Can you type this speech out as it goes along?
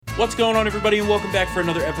What's going on, everybody, and welcome back for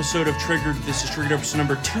another episode of Triggered. This is Triggered episode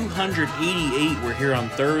number 288. We're here on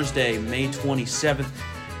Thursday, May 27th.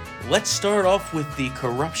 Let's start off with the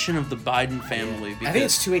corruption of the Biden family. I think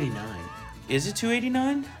it's 289. Is it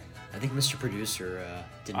 289? I think Mr. Producer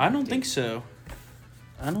didn't. I don't think so.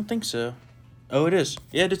 Oh, it is.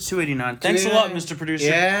 Yeah, it's 289. Thanks a lot, Mr. Producer.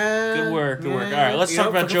 Yeah. Good work. All right, let's talk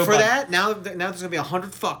about Joe Biden. For that, now there's going to be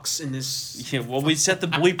 100 fucks in this. Yeah, well, we set the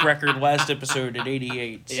bleep record last episode at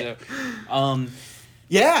 88. So,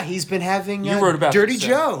 yeah, he's been having you wrote about Dirty this,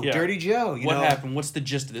 Joe. yeah. Dirty Joe. What happened? What's the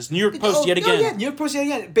gist of this? New York Post yet again. Yeah, New York Post yet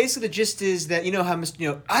again. Basically, the gist is that, how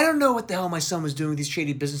I don't know what the hell my son was doing with these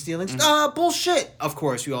shady business dealings. Bullshit. Of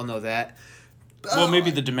course, we all know that. Well, maybe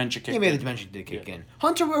the dementia kicked in. Yeah, maybe the dementia did kick in.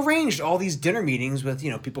 Hunter arranged all these dinner meetings with,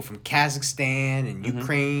 people from Kazakhstan and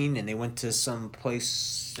Ukraine, and they went to some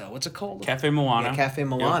place, what's it called? Cafe Milano. Yeah, Cafe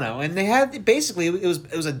Milano. Yep. And they had, basically, it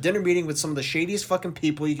was a dinner meeting with some of the shadiest fucking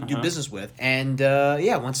people you can do business with. And,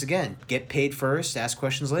 once again, get paid first, ask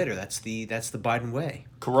questions later. That's the Biden way.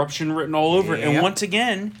 Corruption written all over it. And once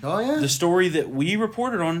again, the story that we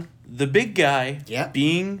reported on, the big guy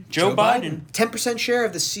being Joe Biden. 10% share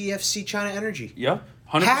of the CFC China Energy. Yep.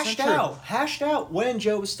 100% Hashed out when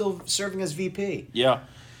Joe was still serving as VP. Yeah.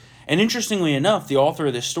 And interestingly enough, the author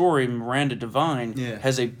of this story, Miranda Devine,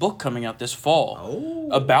 has a book coming out this fall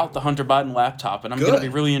about the Hunter Biden laptop. And I'm going to be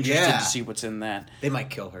really interested to see what's in that. They might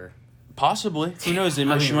kill her. Possibly. Who knows? She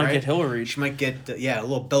might get Hillary. She might get, a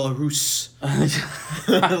little Belarus. A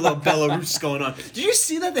little Belarus going on. Did you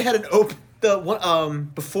see that? They had an open...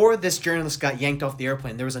 before this journalist got yanked off the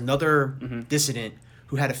airplane, there was another dissident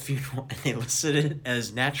who had a funeral, and they listed it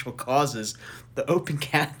as natural causes. The open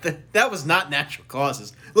that was not natural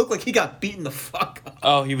causes. It looked like he got beaten the fuck up.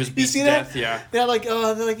 Oh, he was beaten to death, yeah. They're like,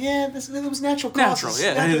 this was natural causes.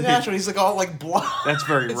 Natural. He's like all like blood. That's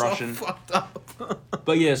very Russian. All fucked up.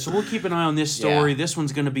 But yeah, so we'll keep an eye on this story. Yeah. This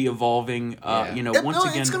one's going to be evolving. Once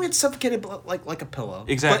again, it's going to get suffocated like a pillow.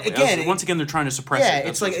 Exactly. But again, once again, they're trying to suppress it. Yeah,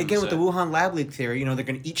 it's like again with the Wuhan lab leak theory. They're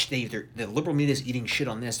going to eat. The liberal media is eating shit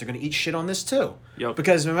on this. They're going to eat shit on this too. Yep.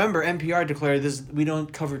 Because remember, NPR declared this. We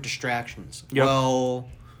don't cover distractions. Yep. Well.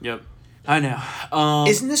 Yep. I know.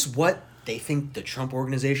 Isn't this what they think the Trump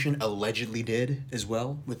organization allegedly did as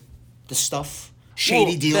well with the stuff?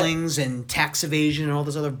 Shady dealings and tax evasion and all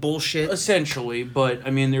this other bullshit? Essentially, but,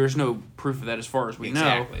 there's no proof of that as far as we know.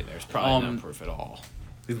 Exactly. There's probably no proof at all.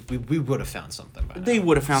 We would have found something by now. They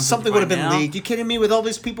would have found something would have been leaked. You kidding me? With all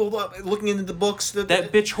these people looking into the books.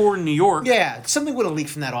 That bitch whore in New York. Yeah, something would have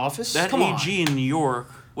leaked from that office. That AG in New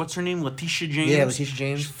York. What's her name? Letitia James? Yeah, Letitia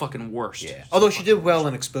James. She's fucking worst. Yeah. Although she did well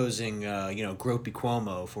in exposing, Gropey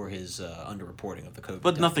Cuomo for his underreporting of the COVID.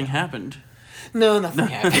 But nothing happened. No, nothing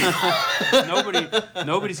happened.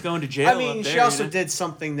 Nobody's going to jail. She also did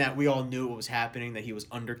something that we all knew what was happening, that he was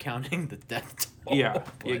undercounting the death toll. Yeah,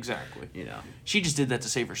 exactly. She just did that to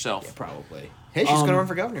save herself. Yeah, probably. Hey, she's going to run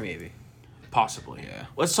for governor, maybe. Possibly. Yeah.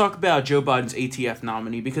 Let's talk about Joe Biden's ATF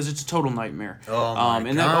nominee, because it's a total nightmare. Oh my God.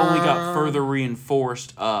 And that only got further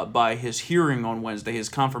reinforced by his hearing on Wednesday, his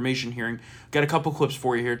confirmation hearing. Got a couple clips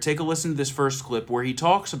for you here. Take a listen to this first clip where he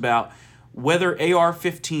talks about whether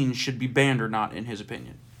AR-15 should be banned or not, in his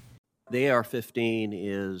opinion. The AR-15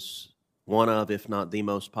 is one of, if not the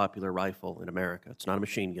most popular rifle in America. It's not a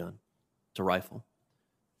machine gun. It's a rifle.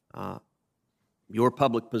 Your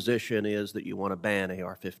public position is that you want to ban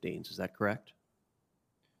AR-15s. Is that correct?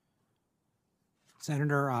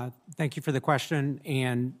 Senator, thank you for the question,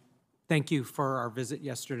 and thank you for our visit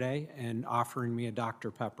yesterday and offering me a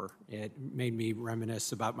Dr. Pepper. It made me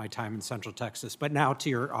reminisce about my time in Central Texas. But now to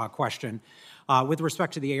your question. With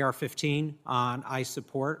respect to the AR-15, I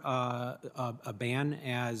support a ban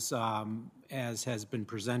as has been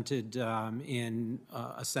presented in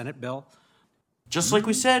a Senate bill. Just like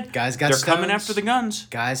we said, guys got they're stones. Coming after the guns.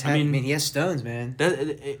 Guys have, he has stones, man.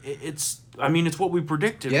 It's what we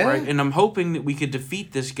predicted, right? And I'm hoping that we could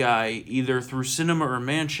defeat this guy either through Sinema or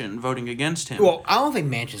Manchin voting against him. Well, I don't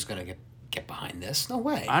think Manchin's going to get behind this. No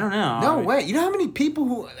way. I don't know. No way. You know how many people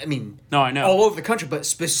who, No, I know. All over the country, but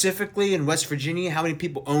specifically in West Virginia, how many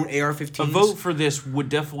people own AR-15s? A vote for this would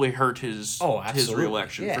definitely hurt his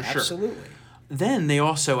re-election, for sure. Absolutely. Then they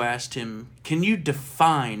also asked him, can you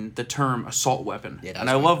define the term assault weapon? Yeah, and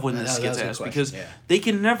I love when this gets asked because they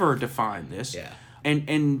can never define this. Yeah.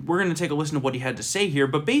 And we're going to take a listen to what he had to say here.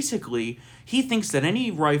 But basically, he thinks that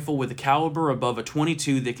any rifle with a caliber above a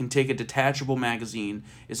 .22 that can take a detachable magazine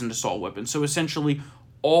is an assault weapon. So essentially,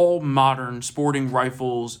 all modern sporting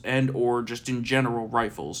rifles and or just in general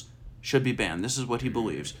rifles should be banned. This is what he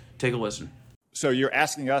believes. Take a listen. So you're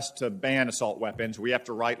asking us to ban assault weapons. We have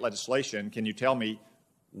to write legislation. Can you tell me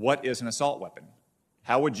what is an assault weapon?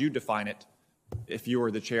 How would you define it if you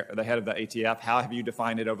were the head of the ATF? How have you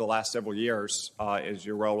defined it over the last several years as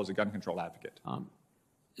your role as a gun control advocate?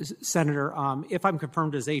 Senator, if I'm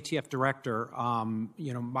confirmed as ATF director,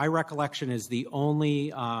 my recollection is the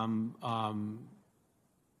only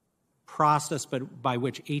process by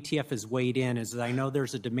which ATF has weighed in is that I know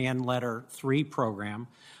there's a demand letter 3 program,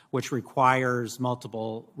 which requires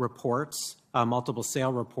multiple reports, multiple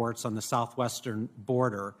sale reports on the southwestern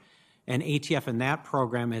border. And ATF in that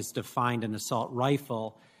program has defined an assault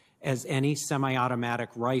rifle as any semi-automatic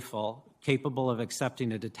rifle capable of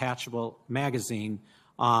accepting a detachable magazine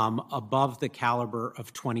above the caliber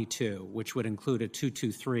of .22, which would include a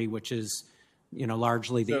 .223, which is,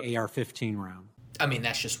 largely the AR-15 round. I mean,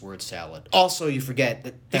 that's just word salad. Also, you forget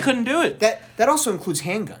that he couldn't do it. That also includes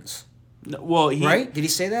handguns. No, well, right? Did he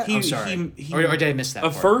say that? I'm sorry. Or did I miss that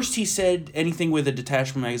part? First, he said anything with a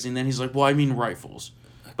detachable magazine. Then he's like, well, I mean rifles.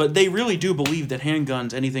 But they really do believe that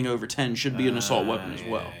handguns, anything over 10, should be an assault weapon as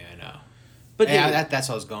well. Yeah, I know. But that's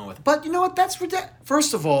what I was going with. But you know what? That's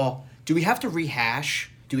first of all, do we have to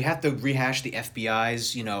rehash? Do we have to rehash the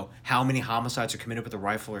FBI's, how many homicides are committed with a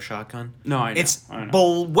rifle or shotgun? No, I know. It's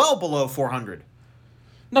well below 400.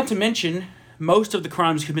 Not to mention, most of the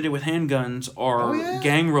crimes committed with handguns are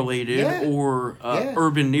gang-related or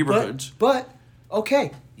urban neighborhoods. But,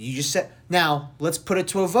 okay, you just said... Now, let's put it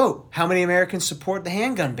to a vote. How many Americans support the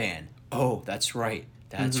handgun ban? Oh, that's right.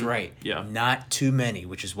 That's right. Yeah. Not too many,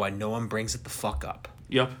 which is why no one brings it the fuck up.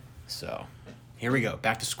 Yep. So, here we go.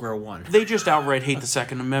 Back to square one. They just outright hate the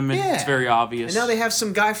Second Amendment. Yeah. It's very obvious. And now they have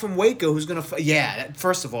some guy from Waco who's going to...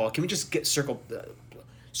 first of all, can we just circle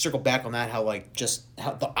back on that, how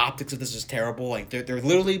the optics of this is terrible? Like, they're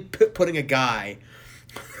literally putting a guy...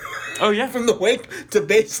 Oh, yeah. From the wake to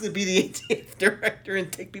basically be the ATF director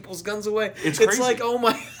and take people's guns away. It's crazy. Like, oh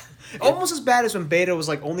my... Almost as bad as when Beto was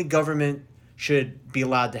like, only government should be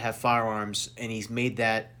allowed to have firearms, and he's made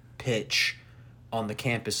that pitch on the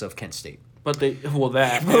campus of Kent State. But and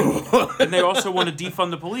they also want to defund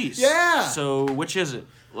the police. Yeah. So, which is it?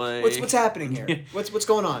 Like, what's happening here? What's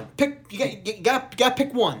going on? You got to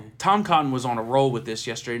pick one. Tom Cotton was on a roll with this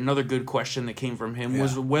yesterday. Another good question that came from him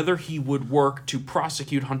was whether he would work to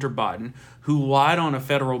prosecute Hunter Biden, who lied on a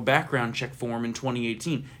federal background check form in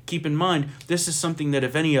 2018. Keep in mind, this is something that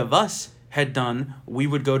if any of us had done, we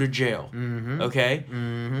would go to jail. Mm-hmm. Okay?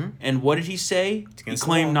 Mm-hmm. And what did he say? He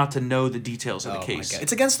claimed not to know the details of the case.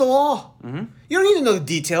 It's against the law. Mm-hmm. You don't need to know the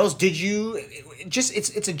details. Did you? Just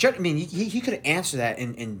it's a. I mean, he could answer that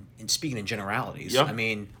in speaking in generalities. Yep. I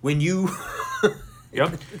mean, when you.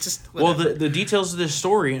 Yep. It's just well, the details of this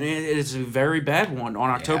story, and it's a very bad one. On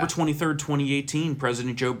October 23rd, 2018,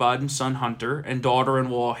 President Joe Biden's son Hunter and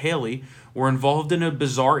daughter-in-law Haley were involved in a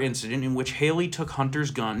bizarre incident in which Haley took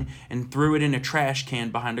Hunter's gun and threw it in a trash can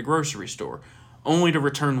behind a grocery store, only to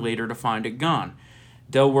return later to find it gone.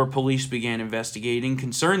 Delaware police began investigating,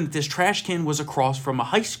 concerned that this trash can was across from a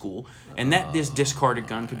high school and that this discarded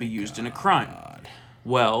gun could be used in a crime.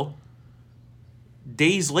 Well,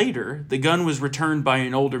 days later, the gun was returned by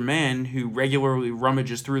an older man who regularly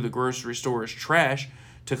rummages through the grocery store's trash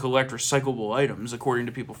to collect recyclable items, according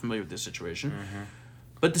to people familiar with this situation. Mm-hmm.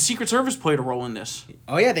 But the Secret Service played a role in this.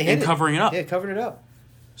 Oh yeah, they hit covering it up. Yeah, covered it up.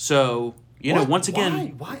 So once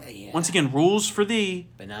again, once again, rules for thee,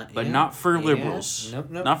 but not for liberals,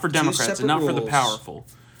 Nope. not for Democrats, and not rules. for the powerful.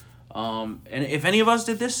 And if any of us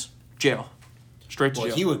did this, jail, straight to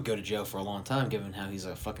jail. He would go to jail for a long time, given how he's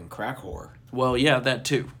a fucking crack whore. Well, yeah, that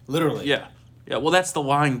too. Literally. Yeah. Well, that's the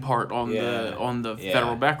lying part on the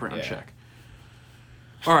federal background check.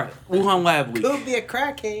 All right, Wuhan lab leak. Could be a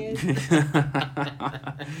crackhead.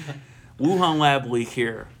 Wuhan lab leak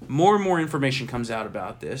here. More and more information comes out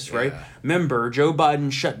about this, right? Remember, Joe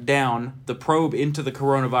Biden shut down the probe into the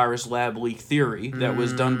coronavirus lab leak theory that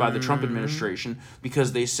was done by the Trump administration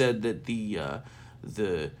because they said that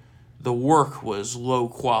the work was low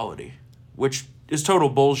quality, which is total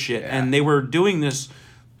bullshit. Yeah. And they were doing this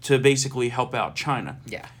to basically help out China.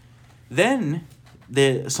 Yeah. Then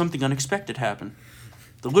something unexpected happened.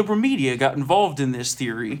 The liberal media got involved in this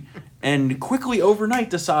theory and quickly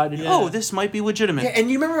overnight decided, this might be legitimate. Yeah,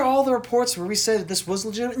 and you remember all the reports where we said this was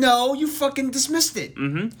legitimate? No, you fucking dismissed it.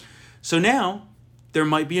 Mm-hmm. So now there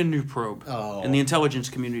might be a new probe. Oh. And the intelligence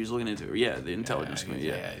community is looking into it. Yeah, the intelligence community.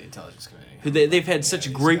 Yeah, the intelligence community. They've had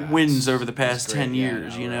such great wins over the past 10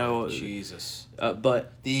 years, Jesus.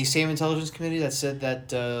 But the same intelligence committee that said that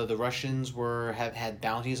the Russians have had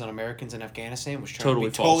bounties on Americans in Afghanistan was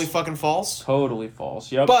totally fucking false. Totally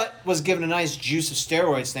false. Yep. But was given a nice juice of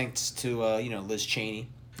steroids thanks to Liz Cheney.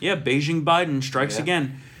 Yeah, Beijing Biden strikes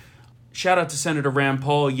again. Shout out to Senator Rand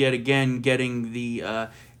Paul yet again getting the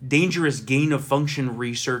dangerous gain-of-function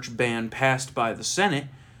research ban passed by the Senate,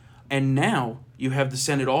 and now you have the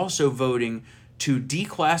Senate also voting to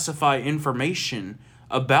declassify information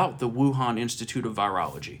about the Wuhan Institute of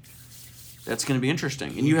Virology. That's going to be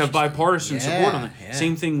interesting. And you have bipartisan support on that. Yeah.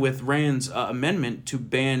 Same thing with Rand's amendment to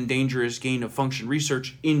ban dangerous gain-of-function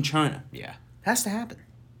research in China. Yeah. Has to happen.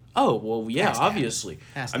 Oh, well, yeah, Has to obviously.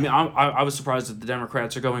 Has to I mean, I was surprised that the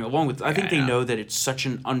Democrats are going along with it. I think I they know. know that it's such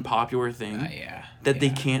an unpopular thing that they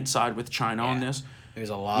can't side with China on this. There's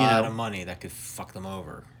a lot of money that could fuck them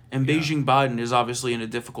over. And Beijing Biden is obviously in a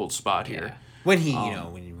difficult spot here. When he,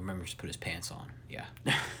 when he remembers to put his pants on. Yeah.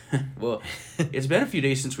 Well, it's been a few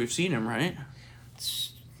days since we've seen him, right?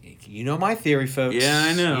 You know my theory, folks. Yeah,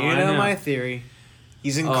 I know. You know my theory.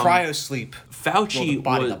 He's in cryo sleep. Fauci Well, the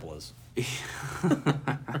body double is.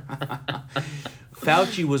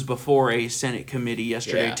 Fauci was before a Senate committee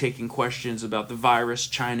yesterday Yeah. taking questions about the virus,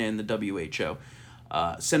 China, and the WHO.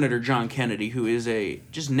 Senator John Kennedy, who is a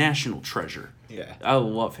just national treasure. Yeah. I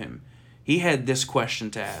love him. He had this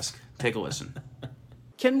question to ask. Take a listen.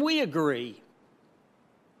 Can we agree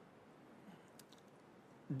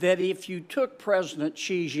that if you took President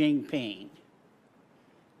Xi Jinping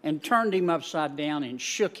and turned him upside down and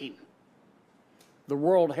shook him, the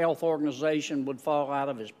World Health Organization would fall out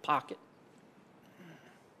of his pocket?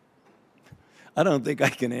 I don't think I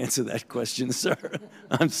can answer that question, sir.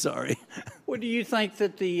 I'm sorry. Well, do you think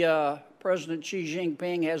that the President Xi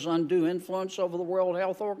Jinping has undue influence over the World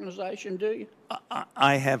Health Organization, do you?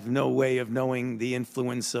 I have no way of knowing the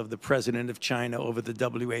influence of the president of China over the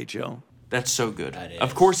WHO. That's so good. That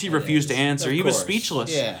Of is. course he That refused is. to answer. Of He was course.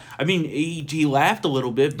 speechless. Yeah. I mean, he laughed a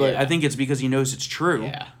little bit, but Yeah. I think it's because he knows it's true.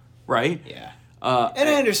 Yeah. Right? Yeah. And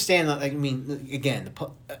I understand that, like, I mean, again,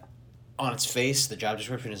 on its face, the job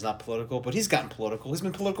description is not political, but he's gotten political. He's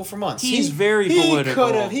been political for months. He's very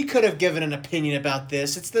political. He could have given an opinion about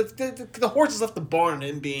this. It's the horse has left the barn on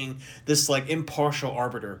him being this, like, impartial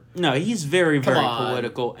arbiter. No, he's very, very on.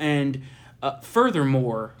 political. And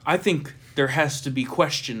furthermore, I think there has to be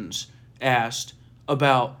questions asked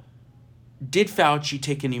about, did Fauci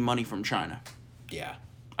take any money from China? Yeah.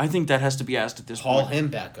 I think that has to be asked at this Haul point. him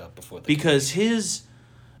back up before the Because his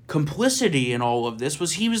complicity in all of this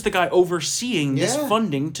was he was the guy overseeing this Yeah.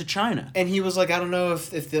 funding to China. And he was like, I don't know if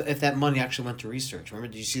that money actually went to research.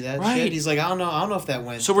 Remember, did you see that Right. shit? He's like, I don't know if that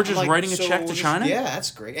went. So we're I'm just like, writing a check to China? Yeah,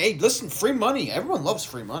 that's great. Hey, listen, free money. Everyone loves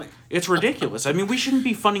free money. It's ridiculous. I mean, we shouldn't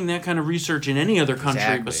be funding that kind of research in any other country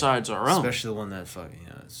Exactly. besides our own. Especially the one that fucking,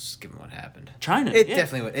 it's given what happened. China. It yeah.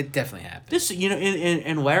 definitely happened. This,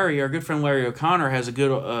 and Larry, our good friend Larry O'Connor, has a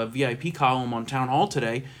good VIP column on Town Hall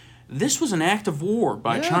today. This was an act of war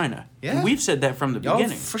by Yeah. China. Yeah. And we've said that from the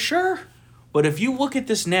beginning. for sure. But if you look at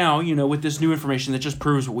this now, with this new information that just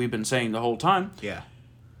proves what we've been saying the whole time, Yeah.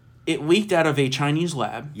 it leaked out of a Chinese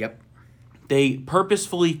lab. Yep. They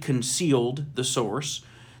purposefully concealed the source.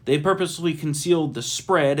 They purposefully concealed the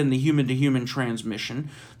spread and the human-to-human transmission.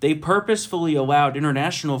 They purposefully allowed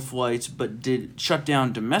international flights but did shut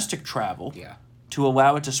down domestic travel Yeah. to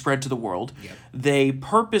allow it to spread to the world. Yep. They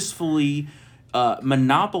purposefully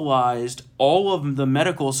monopolized all of the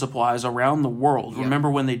medical supplies around the world. Yep. Remember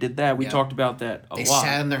when they did that? We Yep. talked about that a They lot.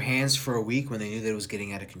 sat on their hands for a week when they knew that it was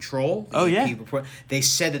getting out of control. Oh, yeah. They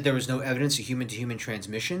said that there was no evidence of human-to-human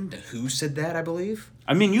transmission. The WHO said that, I believe.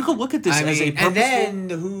 I mean, you could look at this as a purposeful... and then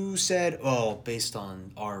the WHO said, based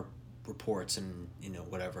on our reports and,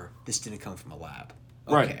 whatever, this didn't come from a lab.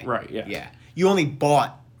 Okay. Right, yeah. Yeah. You only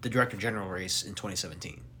bought the Director General race in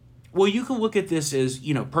 2017. Well, you can look at this as,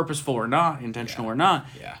 purposeful or not, intentional or not,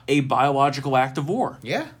 Yeah. a biological act of war.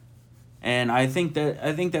 Yeah. And I think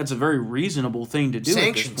that's a very reasonable thing to do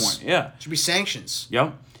Sanctions. at this point. Yeah. Should be sanctions.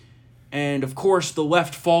 Yep. And of course, the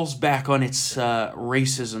left falls back on its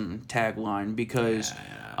racism tagline because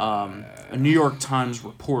a New York Times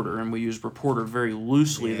reporter, and we use reporter very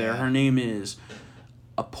loosely there. Her name is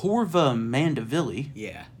Apoorva Mandavili.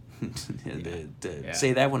 Yeah.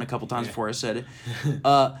 Say that one a couple times before I said it.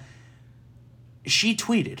 She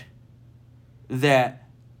tweeted that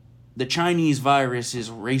the Chinese virus is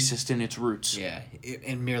racist in its roots. Yeah.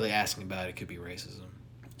 And merely asking about it could be racism.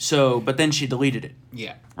 So, but then she deleted it,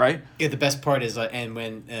 Yeah. right? Yeah, the best part is, and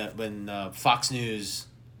when Fox News,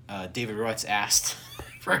 David Reutz asked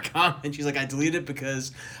for a comment, she's like, I deleted it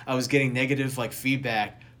because I was getting negative,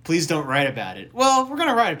 feedback. Please don't write about it. Well, we're going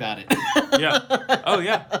to write about it. Yeah. Oh,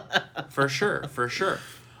 yeah. For sure.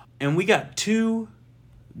 And we got two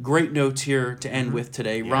great notes here to end with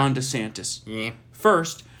today. Ron DeSantis. Yeah.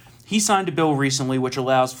 First, he signed a bill recently which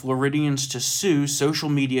allows Floridians to sue social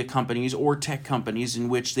media companies or tech companies in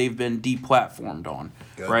which they've been deplatformed on.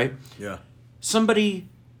 Good. Right? Yeah. Somebody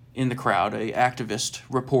in the crowd, a activist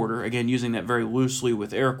reporter, again using that very loosely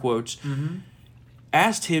with air quotes,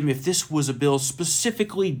 asked him if this was a bill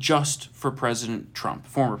specifically just for President Trump,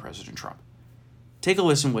 former President Trump. Take a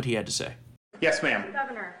listen what he had to say. Yes, ma'am.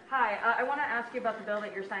 Governor, hi. I want to ask you about the bill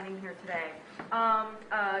that you're signing here today.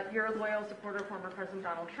 You're a loyal supporter of former President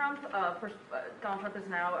Donald Trump. Donald Trump is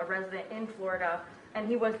now a resident in Florida, and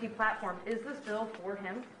he was deplatformed. Is this bill for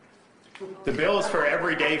him? The bill is for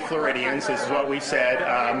everyday Floridians. This is what we said,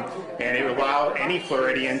 and it will allow any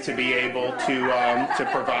Floridian to be able to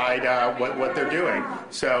provide what they're doing.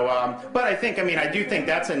 So, but I do think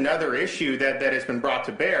that's another issue that has been brought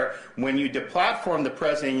to bear. When you deplatform the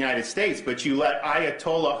President of the United States, but you let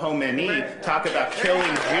Ayatollah Khomeini talk about killing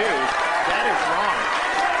Jews, that is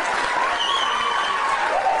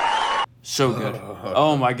wrong. So good.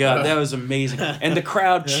 Oh my God, that was amazing. And the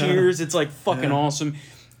crowd cheers. It's like fucking awesome.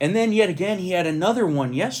 And then yet again, he had another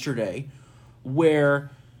one yesterday where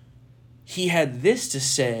he had this to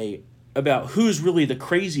say about who's really the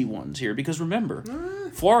crazy ones here. Because remember,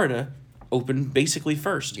 Florida opened basically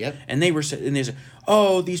first. Yep. And they said,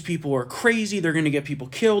 oh, these people are crazy. They're going to get people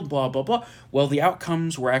killed, blah, blah, blah. Well, the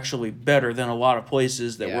outcomes were actually better than a lot of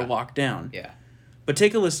places that were locked down. Yeah. But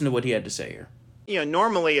take a listen to what he had to say here.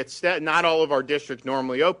 Normally it's not all of our districts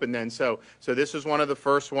normally open then. So this is one of the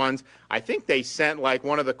first ones. I think they sent, like,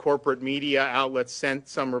 one of the corporate media outlets sent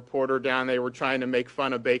some reporter down. They were trying to make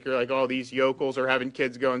fun of Baker, like, oh, these yokels are having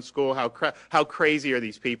kids go in school. How crazy are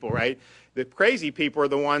these people, right? The crazy people are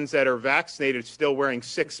the ones that are vaccinated, still wearing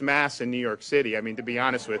 6 masks in New York City. I mean, to be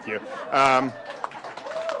honest with you. Ron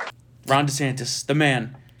DeSantis, the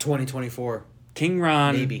man. 2024. King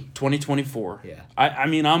Ron, Maybe. 2024. Yeah.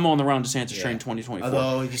 I'm on the Ron DeSantis train 2024.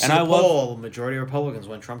 Although, you see the poll, majority of Republicans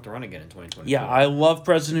want Trump to run again in 2024. Yeah, I love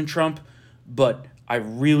President Trump, but I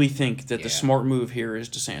really think that the smart move here is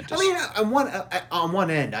DeSantis. I mean, on one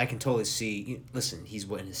end, I can totally see. Listen, he's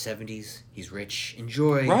in his 70s. He's rich.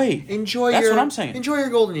 Enjoy. Right. Enjoy. That's what I'm saying. Enjoy your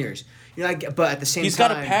golden years. But at the same time, he's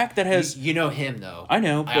got a pack that has. You know him though. I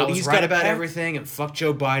know. I was he's right got about everything, and fuck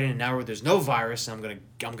Joe Biden. And now there's no virus, I'm gonna.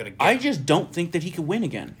 I just don't think that he could win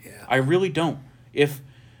again. Yeah. I really don't.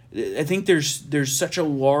 I think there's such a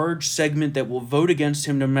large segment that will vote against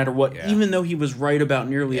him no matter what, even though he was right about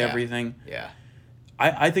nearly everything. Yeah.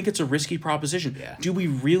 I think it's a risky proposition. Yeah. Do we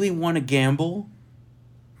really want to gamble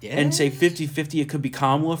and say 50-50 it could be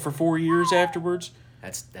Kamala for 4 years afterwards?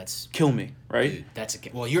 That's kill me, right?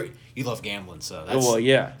 Dude, you love gambling, so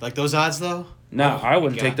that's like those odds though. No, I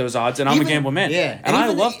wouldn't take those odds, and I'm a gambling man. Yeah, and I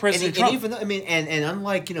love President Trump. And even though, and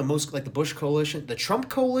unlike most like the Bush coalition, the Trump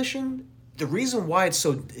coalition, the reason why it's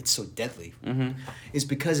so deadly is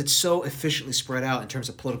because it's so efficiently spread out in terms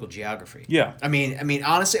of political geography. Yeah. I mean,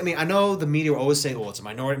 honestly, I know the media will always say, "Oh, it's a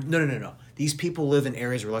minority." No. These people live in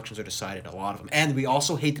areas where elections are decided. A lot of them, and we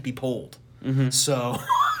also hate to be polled. So.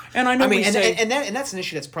 And I know and that's an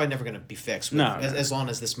issue that's probably never going to be fixed. As long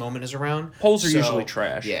as this moment is around. Polls are usually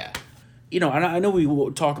trash. Yeah. And I know we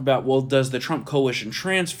will talk about, well, does the Trump coalition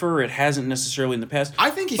transfer? It hasn't necessarily in the past. I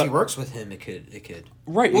think if he works with him, it could.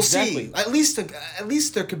 Right, we'll exactly. See. At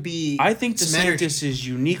least there could be. I think DeSantis is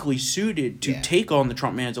uniquely suited to take on the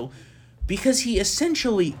Trump mantle because he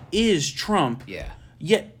essentially is Trump. Yeah.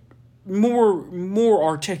 Yet more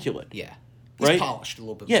articulate. Yeah. He's right? polished a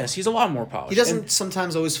little bit more. Yes, he's a lot more polished. He doesn't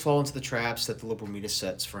sometimes always fall into the traps that the liberal media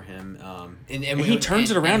sets for him. And he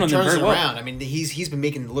turns it around on them very well. I mean, he's been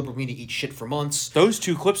making the liberal media eat shit for months. Those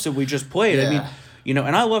 2 clips that we just played, I mean,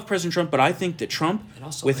 and I love President Trump, but I think that Trump,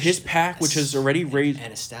 with his PAC, which has already raised...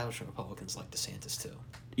 And establishment Republicans like DeSantis, too.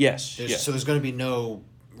 Yes. So there's going to be no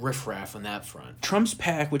riffraff on that front. Trump's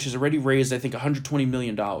PAC, which has already raised, I think, $120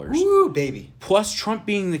 million. Woo, baby. Plus Trump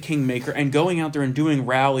being the kingmaker and going out there and doing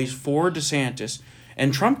rallies for DeSantis.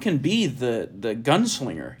 And Trump can be the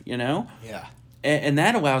gunslinger, Yeah. And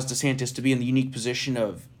that allows DeSantis to be in the unique position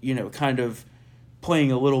of, kind of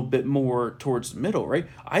playing a little bit more towards the middle, right?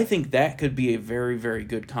 I think that could be a very, very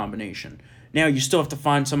good combination. Now, you still have to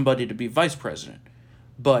find somebody to be vice president.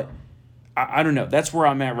 But I don't know. That's where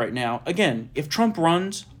I'm at right now. Again, if Trump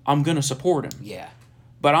runs, I'm going to support him. Yeah.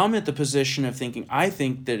 But I'm at the position of thinking, I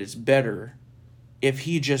think that it's better if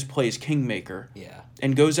he just plays kingmaker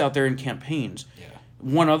and goes out there and campaigns. Yeah.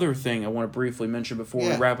 One other thing I want to briefly mention before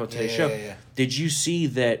we wrap up today's show. Yeah. Did you see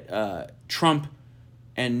that Trump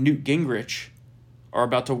and Newt Gingrich are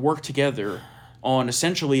about to work together on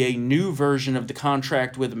essentially a new version of the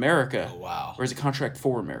Contract with America? Oh, wow. Or is it Contract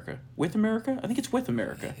for America? With America? I think it's with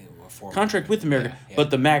America. Yeah, Contract with America, but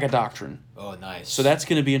the MAGA doctrine. Oh, nice. So that's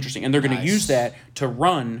going to be interesting. And they're going to use that to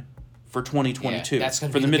run for 2022 that's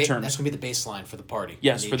gonna for be the midterms. That's going to be the baseline for the party.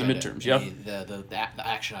 Yes, for the midterms. Yep. The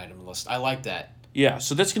action item list. I like that. Yeah,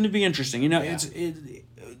 so that's going to be interesting. You know,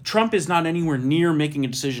 Trump is not anywhere near making a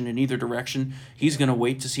decision in either direction. He's going to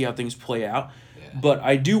wait to see how things play out. Yeah. But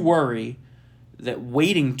I do worry that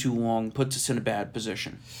waiting too long puts us in a bad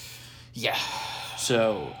position. Yeah.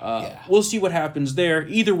 So we'll see what happens there.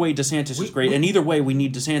 Either way, DeSantis is great. And either way, we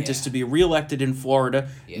need DeSantis to be reelected in Florida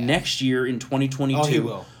next year in 2022. Oh, he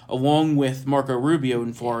will. Along with Marco Rubio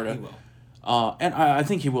in Florida. He will. And I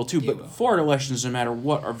think he will too. But Florida elections, no matter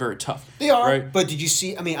what, are very tough. They are. Right? But did you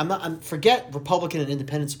see? I mean, forget Republican and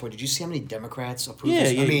Independent support. Did you see how many Democrats approved? Yeah,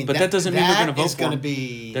 this? yeah. I mean, but that doesn't mean they're going to vote for him.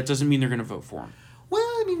 Be... That doesn't mean they're going to vote for him. Well,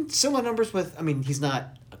 I mean, similar numbers with. I mean, he's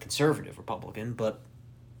not a conservative Republican, but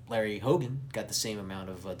Larry Hogan got the same amount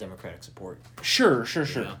of Democratic support. Sure. You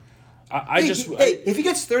know? If he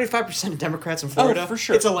gets 35% of Democrats in Florida, for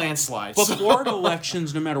sure. It's a landslide. But Florida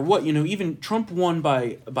elections, no matter what, you know, even Trump won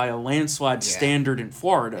by a landslide standard in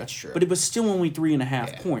Florida. That's true. But it was still only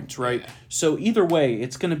 3.5 points, right? Yeah. So either way,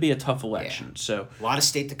 it's going to be a tough election. Yeah. So a lot of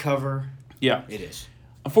state to cover. Yeah. It is.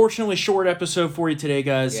 Unfortunately, short episode for you today,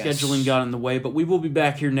 guys. Yes. Scheduling got in the way, but we will be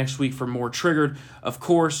back here next week for more Triggered. Of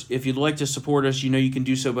course, if you'd like to support us, you know you can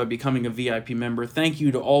do so by becoming a VIP member. Thank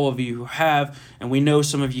you to all of you who have, and we know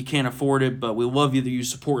some of you can't afford it, but we love you that you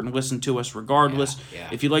support and listen to us regardless. Yeah,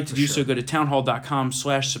 if you'd like to do so, go to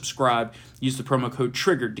townhall.com/subscribe. Use the promo code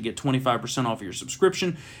TRIGGERED to get 25% off your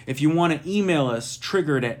subscription. If you want to email us,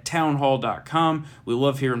 triggered@townhall.com. We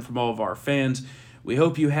love hearing from all of our fans. We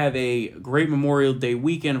hope you have a great Memorial Day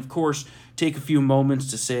weekend. Of course, take a few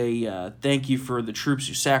moments to say thank you for the troops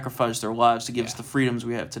who sacrificed their lives to give us the freedoms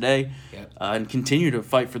we have today, and continue to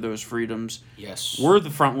fight for those freedoms. Yes. We're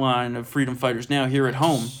the front line of freedom fighters now here at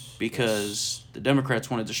home because the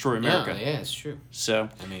Democrats want to destroy America. Yeah, it's true. So,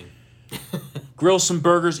 I mean, grill some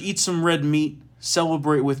burgers, eat some red meat,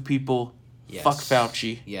 celebrate with people. Yes. Fuck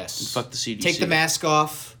Fauci. Yes. And fuck the CDC. Take the mask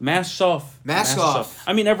off. Masks off. Masks off.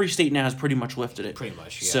 I mean, every state now has pretty much lifted it. Pretty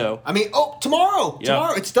much, yeah. So, I mean, tomorrow. Yeah.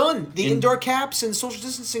 Tomorrow, it's done. The indoor caps and social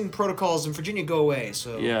distancing protocols in Virginia go away.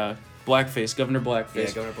 So yeah, blackface, Governor Blackface.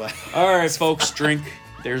 Yeah, Governor Black. All right, folks, drink.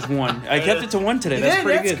 There's one. I kept it to one today. That's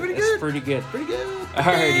pretty good. That's pretty good. Pretty good. All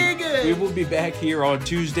righty. We will be back here on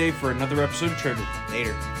Tuesday for another episode of Triggered.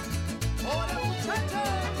 Later.